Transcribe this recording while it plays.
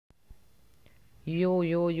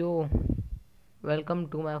Yo, welcome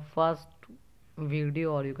to my first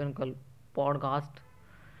video or you can call podcast.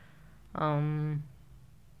 um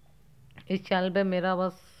इस channel पे मेरा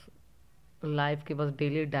बस life की बस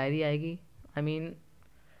डेली डायरी आएगी। आई मीन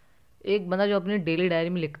एक बंदा जो अपनी डेली डायरी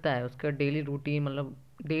में लिखता है उसका डेली रूटीन, मतलब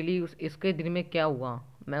डेली इसके दिन में क्या हुआ,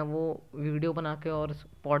 मैं वो वीडियो बना के और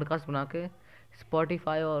पॉडकास्ट बना के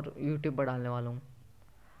स्पॉटिफाई और यूट्यूब पर डालने वाला हूँ।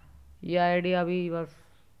 ये आइडिया अभी बस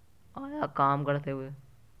आया काम करते हुए,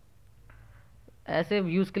 ऐसे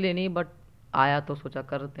व्यूज़ के लिए नहीं, बट आया तो सोचा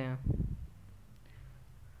करते हैं।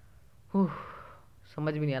 उह,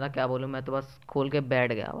 समझ भी नहीं आ रहा क्या बोलूँ, मैं तो बस खोल के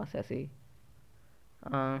बैठ गया बस ऐसे ही।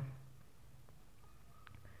 आ,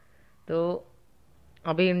 तो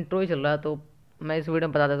अभी इंट्रो ही चल रहा है, तो मैं इस वीडियो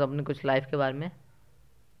में बता देता हूँ अपनी कुछ लाइफ के बारे में।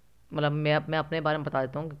 मतलब मैं अपने बारे में बता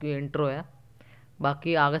देता हूँ क्योंकि इंट्रो है।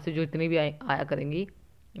 बाकी आगे से जो इतनी भी आया करेंगी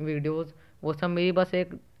वीडियोस, वो सब मेरी बस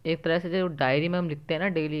एक एक तरह से जो डायरी में हम लिखते हैं ना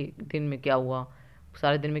डेली, दिन में क्या हुआ,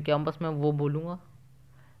 सारे दिन में क्या हुआ, बस मैं वो बोलूँगा।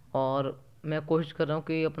 और मैं कोशिश कर रहा हूँ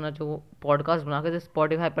कि अपना जो पॉडकास्ट बना के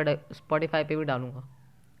स्पॉटिफाई पे भी डालूँगा।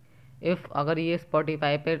 इफ़ अगर ये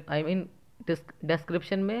स्पॉटिफाई पे आई मीन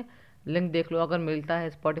डिस्क्रिप्शन में लिंक देख लो, अगर मिलता है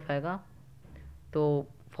स्पॉटिफाई का तो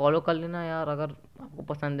फॉलो कर लेना यार। अगर आपको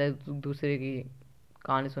पसंद है दूसरे की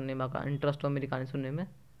कहानी सुनने में, अगर इंटरेस्ट हो मेरी कहानी सुनने में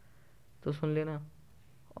तो सुन लेना।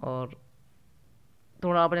 और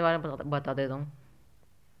थोड़ा अपने बारे में बता देता हूँ।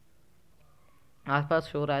 आसपास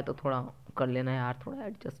शोर आए तो थोड़ा कर लेना यार, थोड़ा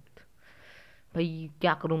एडजस्ट। भाई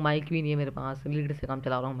क्या करूँ, माइक भी नहीं है मेरे पास, लीड से काम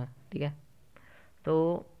चला रहा हूँ मैं, ठीक है।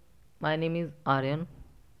 तो my name is Aryan.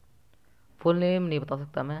 Full name नहीं बता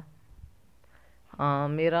सकता मैं।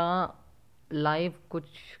 मेरा लाइफ कुछ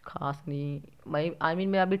खास नहीं।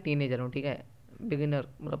 मैं अभी टीनेजर हूँ, ठीक है। बिगिनर,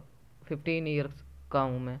 मतलब 15 ईयर्स का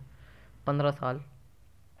हूँ मैं, 15 साल।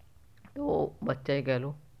 तो बच्चा ही कह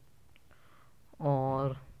लो।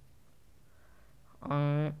 और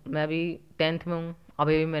मैं अभी 10th में हूँ।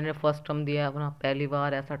 अभी भी मैंने फर्स्ट टर्म दिया है अपना, पहली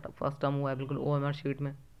बार ऐसा फर्स्ट टर्म हुआ है बिल्कुल OMR शीट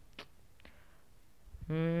में।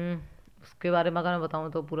 उसके बारे में अगर मैं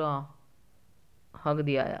बताऊँ तो पूरा हक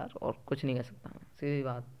दिया यार, और कुछ नहीं कह सकता मैं, सीधी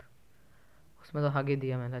बात। उसमें तो हक ही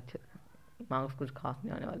दिया मैंने अच्छे से। मार्क्स कुछ खास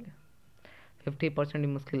नहीं आने वाले, 50%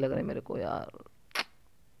 ही मुश्किल लग रहा है मेरे को यार।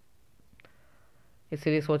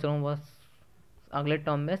 इसीलिए सोच रहा हूँ बस अगले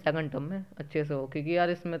टर्म में, सेकंड टर्म में अच्छे से हो, क्योंकि यार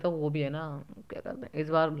इसमें तो वो भी है ना, क्या कहते हैं, इस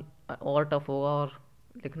बार और टफ होगा और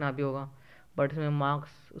लिखना भी होगा, बट इसमें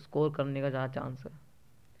मार्क्स स्कोर करने का ज़्यादा चांस है।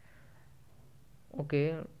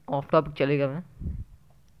 ओके, ऑफ टॉपिक चलेगा। मैं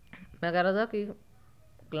कह रहा था कि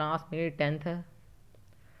क्लास मेरी 10th है,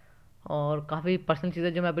 और काफ़ी पर्सनल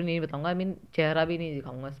चीज़ें जो मैं अभी नहीं बताऊंगा। आई मीन चेहरा भी नहीं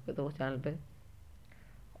दिखाऊंगा इस पे, तो चैनल पे।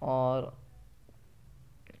 और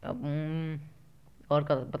अब और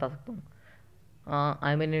क्या बता सकता हूँ।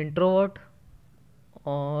 I mean introvert.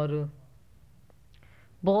 और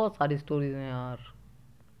बहुत सारी स्टोरीज हैं यार।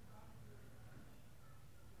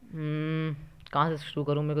 कहाँ से शुरू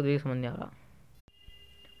करूँ, मेरे को तो ये समझ नहीं आ रहा।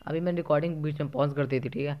 अभी मैं रिकॉर्डिंग बीच में पॉज कर दी थी,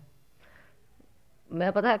 ठीक है।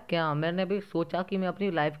 मैं पता है क्या, मैंने अभी सोचा कि मैं अपनी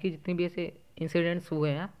लाइफ की जितनी भी ऐसे इंसिडेंट्स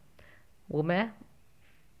हुए हैं वो मैं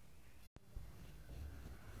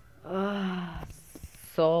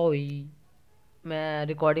सॉरी, मैं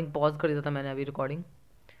रिकॉर्डिंग पॉज कर दिया था मैंने अभी रिकॉर्डिंग,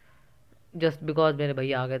 जस्ट बिकॉज मेरे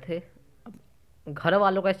भैया आ गए थे। अब घर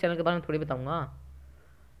वालों का इस चैनल के बारे में थोड़ी बताऊंगा।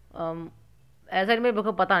 अम, ऐसा नहीं, मेरे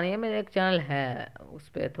को पता नहीं है, मेरा एक चैनल है उस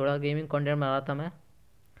पर थोड़ा गेमिंग कंटेंट बना रहा था मैं।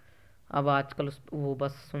 अब आजकल वो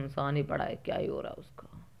बस सुनसान ही पड़ा है, क्या ही हो रहा है उसका।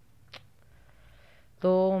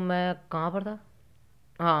 तो मैं कहाँ पर था।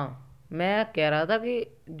 हाँ, मैं कह रहा था कि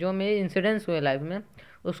जो मेरे इंसिडेंट्स हुए लाइफ में,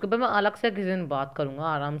 उसके ऊपर मैं अलग से किसी दिन बात करूँगा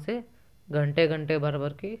आराम से, घंटे घंटे भर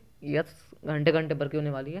भर की। यस, घंटे घंटे भर की होने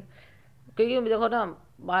वाली है। क्योंकि देखो ना,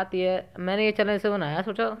 बात ये है, मैंने ये चैनल ऐसे बनाया,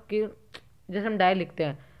 सोचा कि जैसे हम डायरी लिखते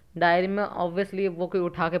हैं, डायरी में ऑब्वियसली वो कोई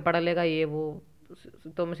उठा के पढ़ लेगा ये वो।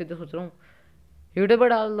 तो मैं सीधे सोच रहा हूँ यूट्यूब पर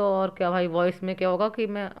डाल दो, और क्या भाई, वॉइस में क्या होगा कि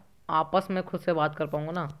मैं आपस में खुद से बात कर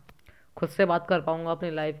पाऊँगा ना, खुद से बात कर पाऊँगा अपनी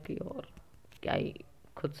लाइफ की। और क्या ही,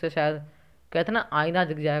 खुद से शायद कहते ना आईना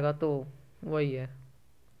दिख जाएगा, तो वही है।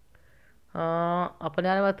 हाँ, अपने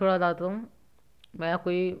बारे में थोड़ा बताता हूँ। मैं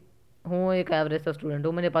कोई हूँ, एक एवरेज सा स्टूडेंट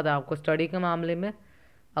हूँ। मुझे पता है आपको स्टडी के मामले में,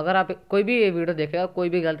 अगर आप कोई भी ये वीडियो देखेगा, कोई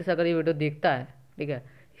भी गलती से अगर ये वीडियो देखता है, ठीक है,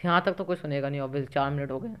 यहाँ तक तो कोई सुनेगा नहीं, ऑब्वियस 4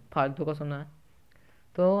 मिनट हो गए फालतू का सुना है।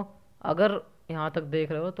 तो अगर यहाँ तक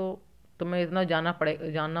देख रहे हो तो तुम्हें इतना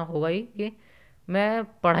जानना होगा ही कि मैं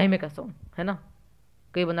पढ़ाई में कैसा हूँ, है ना।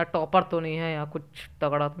 कोई बंदा टॉपर तो नहीं है या कुछ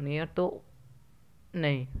तगड़ा तो नहीं है, तो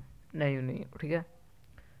नहीं, नहीं नहीं, ठीक है।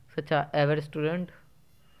 सच्चा एवरेज स्टूडेंट।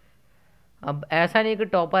 अब ऐसा नहीं कि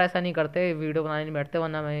टॉपर ऐसा नहीं करते, वीडियो बनाने नहीं बैठते,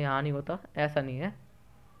 वरना मैं यहाँ नहीं होता, ऐसा नहीं है।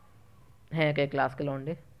 हैं कई क्लास के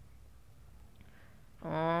लौंडे।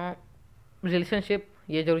 रिलेशनशिप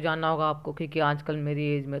ये जरूर जानना होगा आपको, क्योंकि आजकल मेरी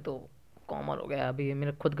एज में तो कॉमन हो गया है। अभी ये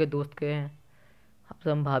मेरे खुद के दोस्त के हैं, अब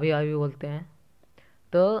हम भाभी भाभी बोलते हैं।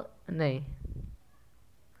 तो नहीं,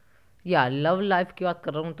 या लव लाइफ की बात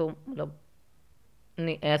कर रहा हूँ तो मतलब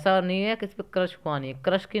नहीं, ऐसा नहीं है किसी पे क्रश हुआ नहीं,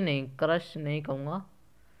 क्रश की नहीं, क्रश नहीं कहूँगा,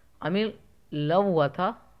 आई मीन लव हुआ था।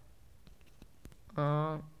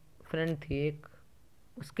 फ्रेंड थी एक,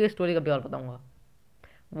 उसकी स्टोरी कभी और बताऊँगा।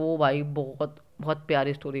 वो भाई बहुत बहुत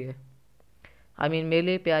प्यारी स्टोरी है। आई मीन मेरे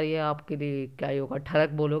लिए प्यारी है, आपके लिए क्या ही होगा, ठरक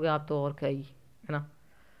बोलोगे आप तो और क्या ही है ना।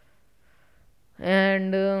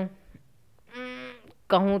 एंड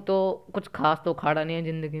कहूँ तो कुछ खास तो उखाड़ा नहीं है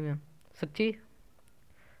ज़िंदगी में, सच्ची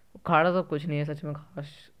उखाड़ा तो कुछ नहीं है सच में खास।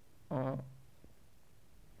 अ,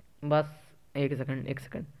 बस एक सेकंड एक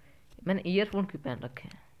सेकंड, मैंने ईयरफोन क्यों पहन रखे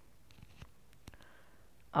हैं?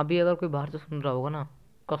 अभी अगर कोई बाहर से सुन रहा होगा ना,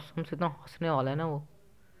 कसम से इतना हंसने वाला है ना वो।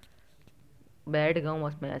 बैठ गया हूँ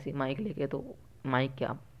बस मैं ऐसे ही माइक लेके, तो माइक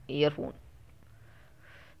क्या, ईयरफोन।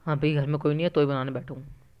 हाँ भाई, घर में कोई नहीं है तो ही बनाने बैठा हूँ।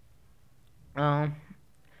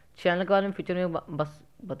 चैनल के बारे में फ्यूचर में बस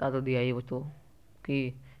बता तो दिया ही वो तो, कि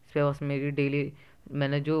इस पर बस मेरी डेली,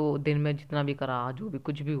 मैंने जो दिन में जितना भी करा, जो भी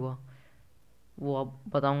कुछ भी हुआ वो अब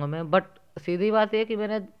बताऊंगा मैं। बट सीधी बात है कि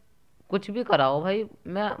मैंने कुछ भी करा हो भाई,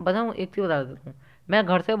 मैं बताऊँ एक चीज़ बता देता हूँ, मैं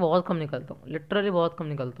घर से बहुत कम निकलता हूँ, लिटरली बहुत कम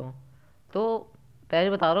निकलता हूँ। तो पहले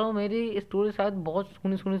बता रहा हूँ, मेरी स्टोरी शायद बहुत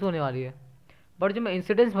सुनी सुनी से होने वाली है, बट जो मैं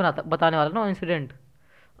इंसिडेंट्स बनाता बताने वाला ना, इंसिडेंट,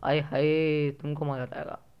 आए हाय तुमको मजा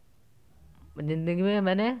आएगा। ज़िंदगी में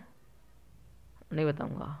मैंने, नहीं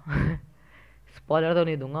बताऊंगा स्पॉइलर तो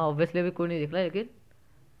नहीं दूंगा, ऑब्वियसली भी कोई नहीं देख रहा, लेकिन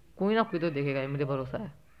कोई ना कोई तो देखेगा, ये मुझे भरोसा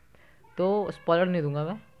है। तो स्पॉइलर नहीं दूंगा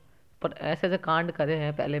मैं, पर ऐसे ऐसे कांड करे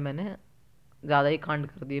हैं पहले मैंने, ज़्यादा ही कांड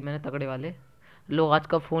कर दिए मैंने तगड़े वाले। लोग आज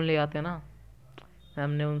का फ़ोन ले आते हैं ना,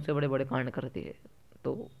 हमने उनसे बड़े बड़े कांड कर दिए।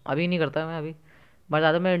 तो अभी नहीं करता मैं अभी, बट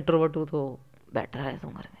ज़्यादा मैं इंट्रोवर्ट हूँ तो बैठा रहता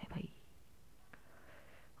हूँ घर में भाई।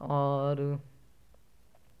 और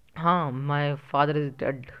हाँ, माय फादर इज़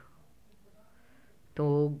डेड।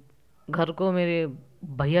 तो घर को मेरे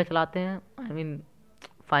भैया चलाते हैं, आई मीन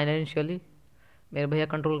फाइनेंशियली मेरे भैया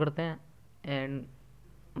कंट्रोल करते हैं। And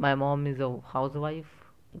my mom is a house wife,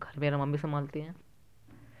 घर मेरा मम्मी संभालती हैं।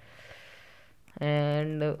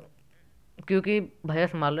 एंड क्योंकि भैया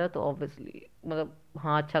संभाल रहे हैं तो ऑब्वियसली मतलब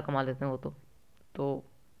हाँ अच्छा कमा लेते हैं वो तो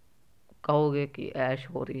कहोगे कि ऐश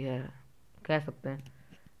हो रही है, कह सकते हैं।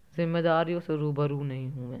 जिम्मेदारियों से रूबरू नहीं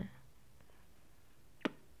हूँ मैं।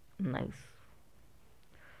 नाइस।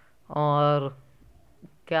 और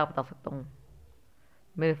क्या बता सकता हूँ,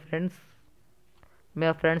 मेरे फ्रेंड्स,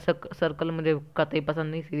 मेरा फ्रेंड सर्कल मुझे कतई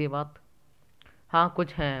पसंद नहीं, सीधी बात। हाँ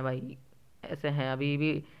कुछ हैं भाई, ऐसे हैं अभी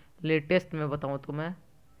भी। लेटेस्ट में बताऊँ तो मैं,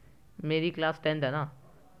 मेरी क्लास 10th है ना,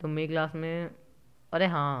 तो मेरी क्लास में, अरे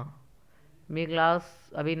हाँ, मेरी क्लास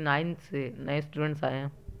अभी 9th से नए स्टूडेंट्स आए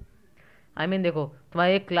हैं। आई मीन देखो,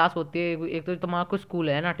 तुम्हारी एक क्लास होती है, एक तो तुम्हारा कुछ स्कूल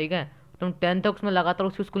है ना, ठीक है, तुम 10th तक उसमें लगातार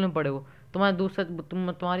उसी स्कूल में पढ़े हो, तुम्हारा दूसरा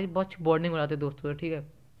तुम्हारी बहुत अच्छी बॉन्डिंग हो जाती है दोस्तों से, ठीक है।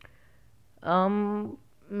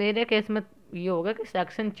 मेरे केस में ये हो गया कि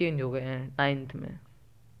सेक्शन चेंज हो गए हैं 9th में।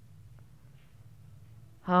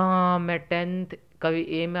 हाँ मैं 10th कभी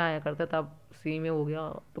ए में आया करता था, अब सी में हो गया।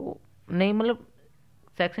 तो नहीं मतलब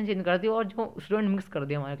सेक्शन चेंज कर दिया और जो स्टूडेंट मिक्स कर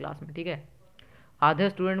दिया हमारे क्लास में, ठीक है। आधे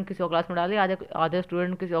स्टूडेंट किसी और क्लास में डाल दिए, आधे आधे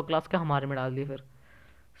स्टूडेंट किसी और क्लास के हमारे में डाल दिए फिर।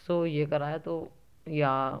 सो ये करा है। तो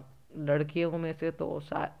या लड़कियों में से तो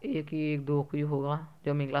शायद एक ही एक दो कोई होगा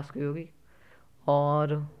जो मेरी क्लास की होगी।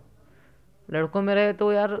 और लड़कों में रहे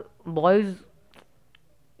तो यार बॉयज़,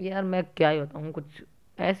 यार मैं क्या ही बताऊँ, कुछ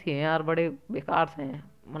ऐसे हैं यार, बड़े बेकार से हैं।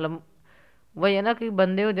 मतलब वही है ना कि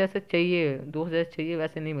बंदे को जैसे चाहिए, दोस्त जैसे चाहिए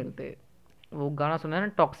वैसे नहीं मिलते। वो गाना सुना है ना,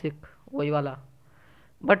 टॉक्सिक, वही वाला।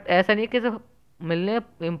 बट ऐसा नहीं है कि सिर्फ मिलने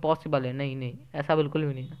इम्पॉसिबल है, नहीं नहीं, ऐसा बिल्कुल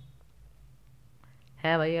भी नहीं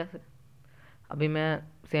है भाई ऐसे। अभी मैं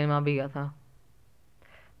सिनेमा भी गया था,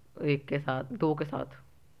 एक के साथ, दो के साथ,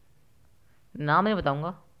 नाम नहीं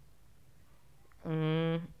बताऊंगा।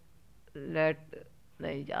 लेट,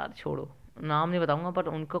 नहीं यार छोड़ो, नाम नहीं बताऊंगा, बट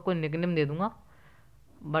उनका कोई निकनेम दे दूंगा।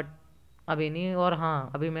 बट अभी नहीं। और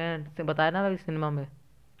हाँ, अभी मैं बताया ना, अभी सिनेमा में,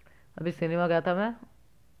 अभी सिनेमा गया था मैं,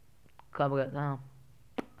 कब गया था, हाँ,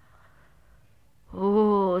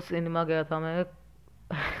 ओह सिनेमा गया था मैं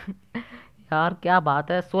यार क्या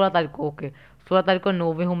बात है, 16 तारीख को, ओके, 16 तारीख को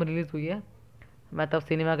नोवे होम रिलीज हुई है। मैं तब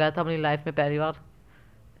सिनेमा गया था अपनी लाइफ में पहली बार।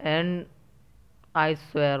 एंड आई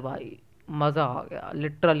स्वेयर भाई, मज़ा आ गया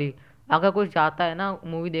लिटरली। अगर कोई चाहता है ना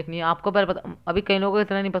मूवी देखनी है, आपको पहले पता, अभी कई लोगों को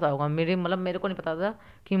इतना नहीं पता होगा, मेरे को नहीं पता था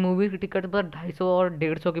कि मूवी की टिकट पर 250 और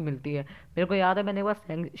 150 की मिलती है। मेरे को याद है मैंने एक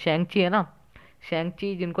बार शैंगची है ना,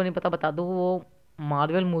 शैंगची जिनको नहीं पता बता दो, वो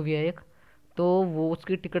मार्वल मूवी है एक, तो वो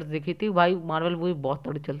उसकी टिकट देखी थी भाई। मार्वल मूवी बहुत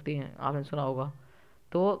तगड़ी चलती है, आपने सुना होगा।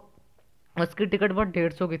 तो उसकी टिकट पर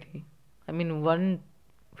 150 की थी, आई मीन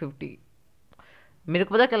 150। मेरे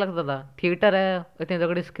को पता क्या लगता था, थिएटर है, इतनी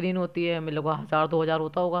तगड़ी स्क्रीन होती है, मेरे को 1000 2000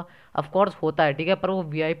 होता होगा। ऑफ कोर्स होता है, ठीक है, पर वो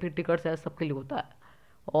वीआईपी टिकट्स है, सबके लिए होता है।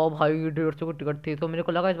 और भाई 150 की टिकट थी, तो मेरे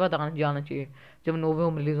को लगा इस बार जाना चाहिए, जब नोवे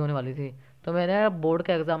होम रिलीज होने वाली थी। तो मैंने बोर्ड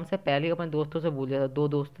के एग्जाम से पहले ही अपने दोस्तों से बोल दिया था, 2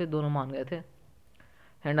 दोस्त थे, दोनों मान गए थे।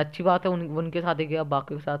 एंड अच्छी बात है, उनके साथ ही गया,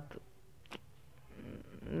 बाकी के साथ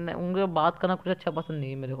उनके बात करना कुछ अच्छा पसंद नहीं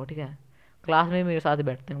है मेरे को, ठीक है। क्लास में मेरे साथ ही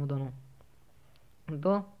बैठते हैं वो दोनों।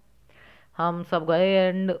 तो हम सब गए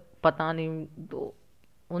एंड पता नहीं, तो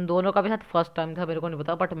उन दोनों का भी शायद फर्स्ट टाइम था, मेरे को नहीं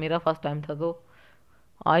पता, बट मेरा फर्स्ट टाइम था। तो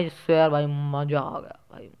आई स्वेयर भाई मज़ा आ गया,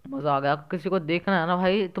 भाई मज़ा आ गया। किसी को देखना है ना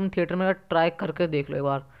भाई, तुम थिएटर में ट्राई करके देख लो एक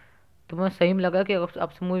बार, तुम्हें सही में लगा कि अब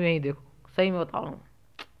से मूवी यहीं देखो, सही में बता रहा हूँ।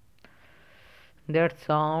 दैट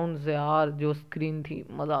साउंड्स यार, जो स्क्रीन थी,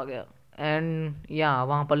 मज़ा आ गया। एंड या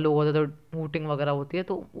वहाँ पर लोग होते तो वोटिंग वगैरह होती है,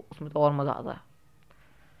 तो उसमें तो और मज़ा आता है।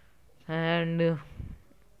 एंड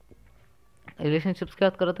रिलेशनशिप्स की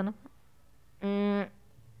बात कर रहा था ना,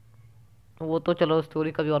 वो तो चलो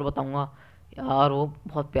स्टोरी कभी और बताऊंगा यार, वो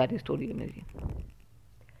बहुत प्यारी स्टोरी है मेरी।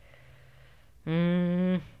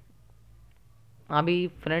 हम्म, अभी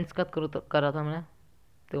फ्रेंड्स का कर रहा था मैं।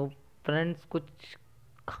 तो फ्रेंड्स कुछ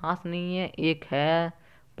खास नहीं है, एक है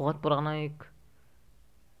बहुत पुराना एक,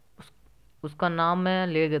 उस, उसका नाम मैं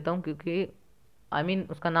ले देता हूँ, क्योंकि आई मीन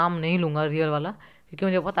उसका नाम नहीं लूँगा रियल वाला, क्योंकि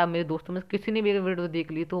मुझे पता है मेरे दोस्तों में से किसी ने भी एक वीडियो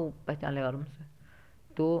देख ली तो पहचान लेगा उनसे।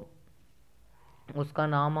 तो उसका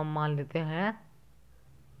नाम हम मान लेते हैं,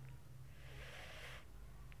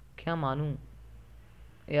 क्या मानूं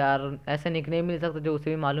यार, ऐसे निकनेम मिल सकता जो उसे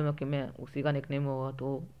भी मालूम है कि मैं उसी का निकनेम होगा।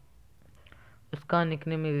 तो उसका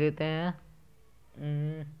निकनेम मिल देते हैं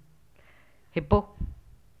हिप्पो,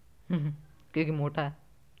 क्योंकि मोटा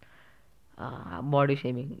है। बॉडी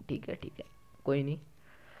शेमिंग, ठीक है ठीक है, कोई नहीं,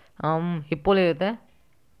 हम हिप्पो ले लेते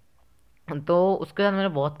हैं। तो उसके साथ मैंने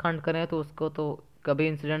बहुत कांड करे हैं, तो उसको तो कभी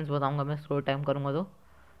इंसिडेंट्स बताऊंगा, मैं स्टोरी टाइम करूंगा तो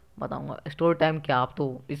बताऊंगा। स्टोरी टाइम क्या, आप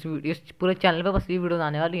तो इस पूरे चैनल पे बस ये वीडियो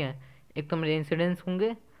आने वाली हैं। एक तो मेरे इंसिडेंट्स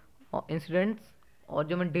होंगे, और इंसिडेंट्स, और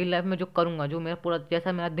जो मैं डेली लाइफ में जो करूँगा, जो मेरा पूरा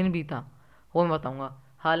जैसा मेरा दिन बीता, वो मैं बताऊँगा।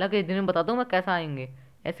 हालांकि इस दिन में बताता हूँ मैं कैसा आएंगे,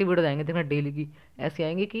 ऐसी वीडियो आएंगे देखना डेली की, ऐसी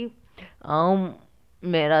आएंगी कि आम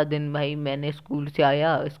मेरा दिन भाई, मैंने स्कूल से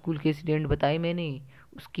आया, स्कूल के इंसिडेंट बताए मैंने,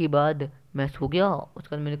 उसके बाद मैं सो गया,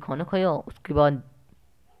 उसके बाद मैंने खाना खाया, उसके बाद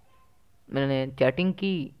मैंने चैटिंग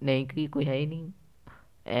की, नहीं की, कोई है ही नहीं,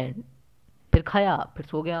 एंड फिर खाया, फिर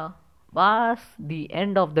सो गया, बस the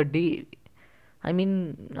end of the day. I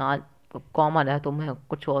mean आज कॉमन है, तो मैं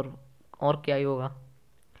कुछ और क्या ही होगा।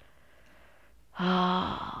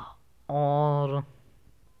 हाँ, और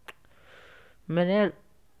मैंने,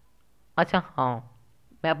 अच्छा हाँ,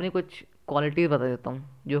 मैं अपनी कुछ क्वालिटीज बता देता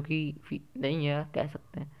हूँ, जो कि नहीं है कह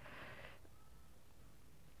सकते हैं।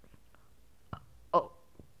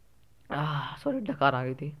 सॉरी, डकार आ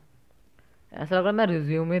गई थी। ऐसा लग रहा है मैं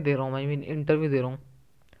रिज्यूमे दे रहा हूँ, आई मीन इंटरव्यू दे रहा हूँ।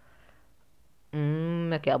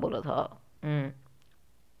 मैं क्या बोल रहा था,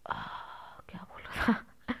 क्या बोल रहा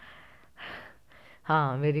था।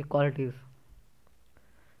 हाँ, मेरी क्वालिटीज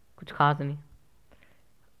कुछ खास नहीं।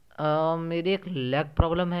 मेरी एक लेग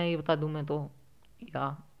प्रॉब्लम है, ये बता दूं मैं तो,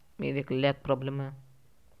 या मेरी एक लेग प्रॉब्लम है।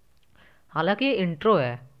 हालांकि ये इंट्रो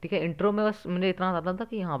है, ठीक है, इंट्रो में बस मुझे इतना आता था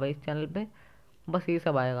कि हाँ भाई इस चैनल पे बस ये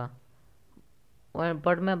सब आएगा, और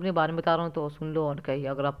बट मैं अपने बारे में बता रहा हूँ, तो सुन लो, और क्या ही,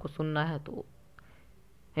 अगर आपको सुनना है तो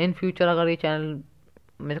इन फ्यूचर, अगर ये चैनल,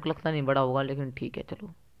 मेरे को लगता नहीं बड़ा होगा, लेकिन ठीक है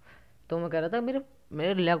चलो। तो मैं कह रहा था, मेरे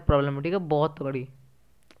मेरे लेग प्रॉब्लम है, ठीक है, बहुत बड़ी।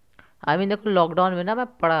 आई मीन देखो, लॉकडाउन में ना मैं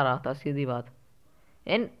पढ़ा रहा था, सीधी बात।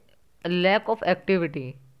 एंड लैक ऑफ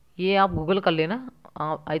एक्टिविटी, ये आप गूगल कर लेना,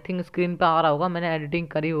 आई थिंक स्क्रीन पे आ रहा होगा, मैंने एडिटिंग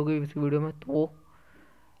करी होगी इस वीडियो में। तो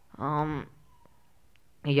um,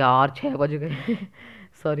 यार 6 बज गए।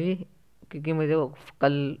 सॉरी, क्योंकि मुझे वो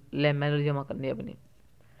कल लैब मेहनत जमा करनी है अपनी,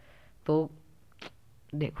 तो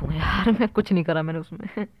देखो यार, मैं कुछ नहीं करा मैंने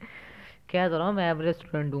उसमें। क्या तो रहा हूँ, मैं एवरेज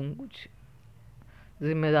स्टूडेंट हूँ, कुछ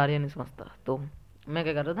जिम्मेदारियाँ नहीं समझता। तो मैं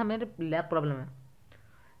क्या कर रहा था, मेरे लैग प्रॉब्लम है,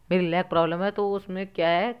 मेरी लैग प्रॉब्लम है। तो उसमें क्या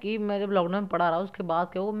है कि मैं जब लॉकडाउन में पढ़ा रहा, उसके बाद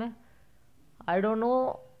क्या वो मैं, आई डोंट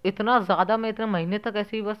नो, इतना ज़्यादा मैं इतने महीने तक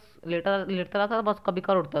ऐसे ही बस लेटा लेटता रहा था, बस कभी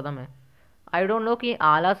कर उठता था मैं। आई डोंट नो कि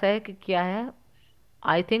आलस है कि क्या है,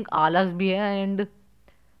 आई थिंक आलस भी है, एंड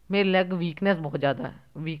मेरी लेग वीकनेस बहुत ज़्यादा है,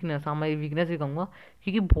 वीकनेस, हाँ मैं वीकनेस ही कहूँगा,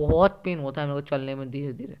 क्योंकि बहुत पेन होता है मेरे को चलने में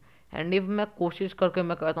धीरे धीरे। एंड इफ मैं कोशिश करके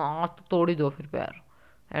मैं कहता हूँ आज तो तोड़ ही दो फिर पैर,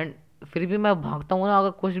 एंड फिर भी मैं भागता हूँ ना,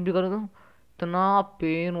 अगर कोशिश भी करूँ तो इतना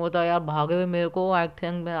पेन होता है यार। भागे हुए मेरे को, आई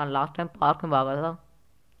थिंक मैं लास्ट टाइम पार्क में भागा था,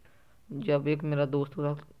 जब एक मेरा दोस्त के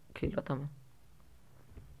साथ खेल रहा था मैं।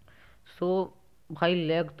 सो भाई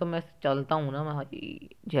लेग तो मैं चलता हूँ ना भाई,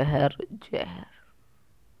 जहर जहर।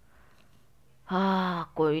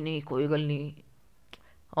 हाँ कोई नहीं, कोई गल नहीं।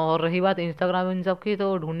 और रही बात इंस्टाग्राम इन सब की,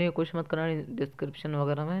 तो ढूंढने की कोशिश मत करना, डिस्क्रिप्शन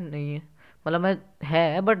वगैरह में नहीं है, मतलब मैं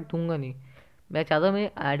है बट दूंगा नहीं। मैं चाहता हूँ मेरी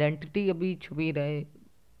आइडेंटिटी अभी छुपी रहे,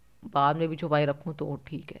 बाद में भी छुपाई रखूँ तो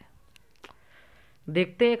ठीक है।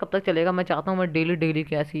 देखते हैं कब तक चलेगा। मैं चाहता हूँ मैं डेली डेली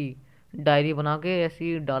की ऐसी डायरी बना के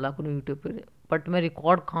ऐसी डाला करूँ यूट्यूब पे, बट मैं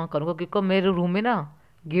रिकॉर्ड कहाँ करूँगा, क्योंकि मेरे रूम में ना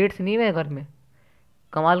गेट्स नहीं है मेरे घर में।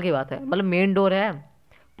 कमाल की बात है, मतलब मेन डोर है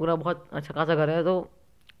पूरा, बहुत अच्छा खासा घर है, तो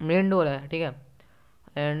मेन डोर है ठीक है,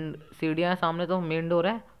 एंड सीढ़ियाँ सामने, तो मेन डोर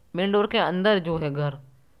है। मेन डोर के अंदर जो है घर,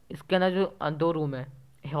 इसके अंदर जो दो रूम है,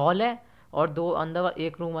 हॉल है, और दो अंदर,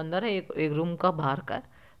 एक रूम अंदर है, एक रूम का बाहर का है,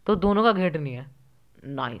 तो दोनों का गेट नहीं है।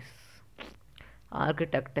 नाइस,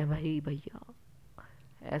 आर्किटेक्ट है भाई भैया।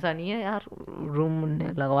 ऐसा नहीं है यार, रूम ने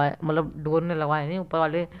लगवाया, मतलब डोर ने लगवाया नहीं, ऊपर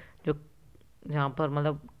वाले जो, जहाँ पर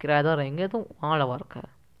मतलब किराएदार रहेंगे तो वहाँ लगा रखा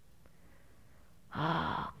है।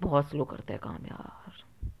 हाँ बहुत स्लो करते हैं काम यार।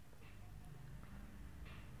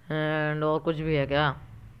 एंड और कुछ भी है क्या?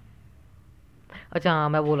 अच्छा हाँ,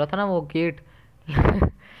 मैं बोला था ना वो गेट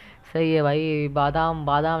सही है भाई, बादाम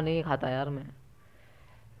बादाम नहीं खाता यार मैं।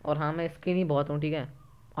 और हाँ मैं स्किनी बहुत हूँ ठीक है।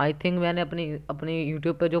 आई थिंक मैंने अपनी अपनी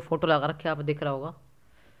यूट्यूब पे जो फोटो लगा रखी है, आप दिख रहा होगा,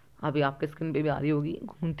 अभी आपके स्क्रीन पे भी आ रही होगी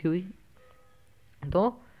घूमती हुई।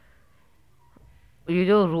 तो ये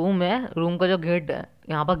जो रूम है, रूम का जो गेट है,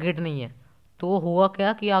 यहाँ पर गेट नहीं है, तो हुआ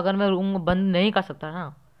क्या कि अगर मैं रूम बंद नहीं कर सकता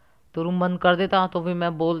ना, तो रूम बंद कर देता, तो फिर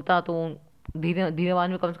मैं बोलता तो धीरे धीरे आवाज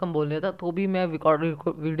में कम से कम बोल देता, तो भी मैं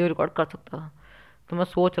वीडियो रिकॉर्ड कर सकता था। तो मैं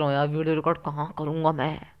सोच रहा हूँ यार वीडियो रिकॉर्ड कहाँ करूँगा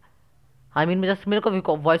मैं। आई मीन जस्ट मेरे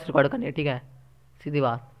को वॉइस रिकॉर्ड करनी है ठीक है, सीधी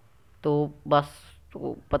बात। तो बस,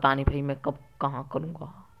 तो पता नहीं भाई मैं कब कहाँ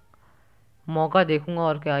करूँगा, मौका देखूंगा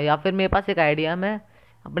और क्या। या फिर मेरे पास एक आइडिया है, मैं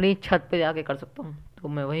अपनी छत पे जाके कर सकता हूँ, तो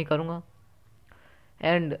मैं वही करूँगा।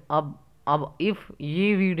 एंड अब इफ़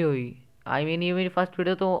ये वीडियो ही, आई मीन ये मेरी फर्स्ट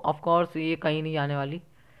वीडियो, तो ऑफ कोर्स ये कहीं नहीं आने वाली।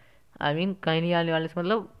 आई मीन कहीं नहीं आने वाली से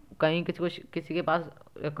मतलब कहीं किसी के पास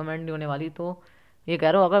रिकमेंड नहीं होने वाली। तो ये कह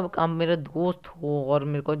रहा हूँ, अगर आप मेरे दोस्त हो और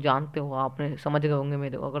मेरे को जानते हो, आपने समझ गए होंगे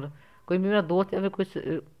मेरे को, अगर कोई भी मेरा दोस्त या फिर कुछ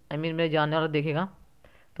आई मीन मेरे जानने वाला देखेगा,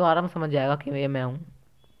 तो आराम से समझ जाएगा कि ये मैं हूँ,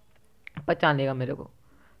 पहचान लेगा मेरे को।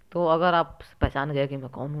 तो अगर आप पहचान गए कि मैं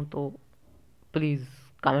कौन हूँ, तो प्लीज़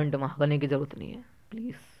कमेंट वहाँ करने की ज़रूरत नहीं है,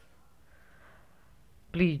 please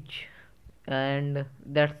please. And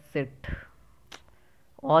that's it.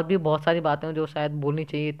 और भी बहुत सारी बातें हैं जो शायद बोलनी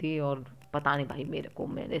चाहिए थी, और पता नहीं भाई, मेरे को,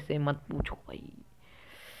 मेरे से मत पूछो भाई,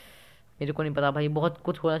 मेरे को नहीं पता भाई, बहुत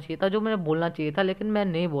कुछ होना चाहिए था जो मैंने बोलना चाहिए था, लेकिन मैं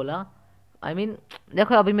नहीं बोला। आई मीन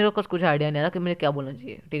देखो अभी मेरे को कुछ आइडिया नहीं आ रहा कि मुझे क्या बोलना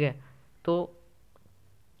चाहिए ठीक है, तो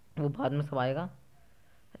वो बाद में सब आएगा।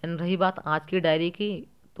 एंड रही बात आज की डायरी की,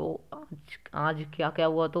 तो आज आज क्या क्या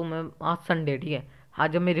हुआ, तो मैं आज संडे ठीक है,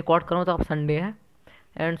 आज जब मैं रिकॉर्ड करूँ तो अब संडे है,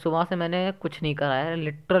 एंड सुबह से मैंने कुछ नहीं करा है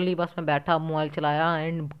लिटरली, बस मैं बैठा मोबाइल चलाया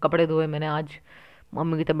एंड कपड़े धोए मैंने आज।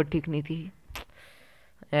 मम्मी की तबीयत ठीक नहीं थी,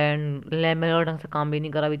 एंड लैब में और ढंग से काम भी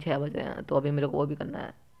नहीं करा, अभी 6 बजे हैं, तो अभी मेरे को वो भी करना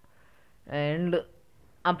है। एंड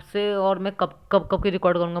अब से, और मैं कब कब कब की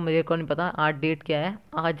रिकॉर्ड करूँगा मुझे को नहीं पता। आज डेट क्या है,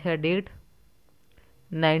 आज है डेट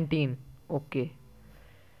 19, ओके,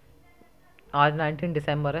 आज 19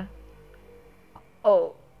 दिसंबर है। ओ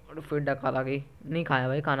फिर डकार आ गई, नहीं खाया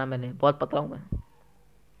भाई खाना मैंने, बहुत पतला हूँ मैं।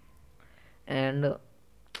 एंड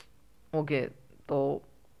ओके, तो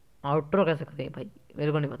आउटरो कैसे करें भाई,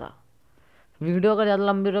 मेरे को नहीं पता। वीडियो अगर ज़्यादा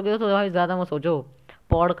लंबी रखी हो तो भाई ज़्यादा मत सोचो।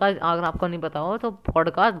 पॉडकास्ट अगर आपको नहीं पता हो, तो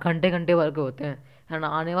पॉडकास्ट घंटे घंटे भर के होते हैं, है ना।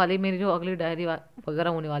 आने वाली मेरी जो अगली डायरी वगैरह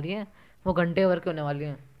होने वाली है, वो घंटे भर के होने वाली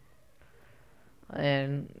है।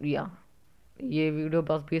 एंड या ये वीडियो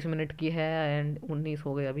बस 20 मिनट की है, एंड 19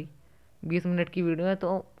 हो गए अभी, 20 मिनट की वीडियो है,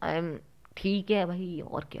 तो आई एम ठीक है भाई,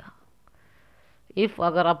 और क्या। इफ़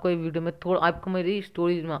अगर आपको ये वीडियो में थोड़ा, आपको मेरी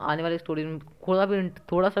स्टोरीज में, आने वाली स्टोरीज में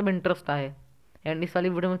थोड़ा सा भी इंटरेस्ट आए, एंड इस वाली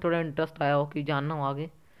वीडियो में थोड़ा इंटरेस्ट आया हो कि जानना हो आगे,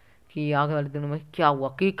 कि आगे वाले दिनों में क्या हुआ,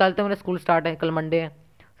 कि कल तो मेरा स्कूल स्टार्ट है, कल मंडे है,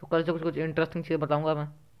 तो कल से कुछ कुछ इंटरेस्टिंग चीज़ बताऊंगा मैं।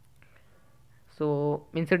 सो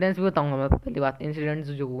इंसिडेंट्स भी बताऊंगा मैं, पहली बात इंसिडेंट्स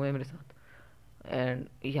जो हुए हैं मेरे साथ, एंड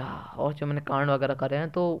या और जो मैंने कांड वगैरह करे हैं,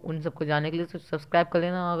 तो उन सबको जानने के लिए तो सब्सक्राइब कर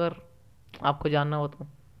लेना अगर आपको जानना हो तो।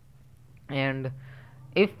 एंड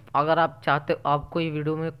इफ़ अगर आप चाहते हो आपको ये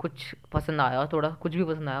वीडियो में कुछ पसंद आया हो, थोड़ा कुछ भी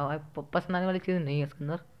पसंद आया हो, पसंद आने वाली चीज़ नहीं है इसके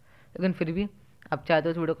अंदर, लेकिन फिर भी आप चाहते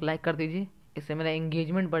हो इस वीडियो को लाइक कर दीजिए। इससे मेरा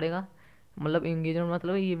एंगेजमेंट बढ़ेगा। मतलब एंगेजमेंट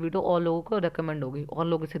मतलब ये वीडियो और लोगों को रेकमेंड होगी, और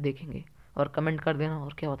लोग इसे देखेंगे और कमेंट कर देना,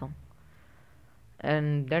 और क्या बताऊँ।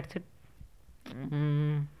 And that's it.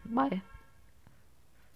 बाय।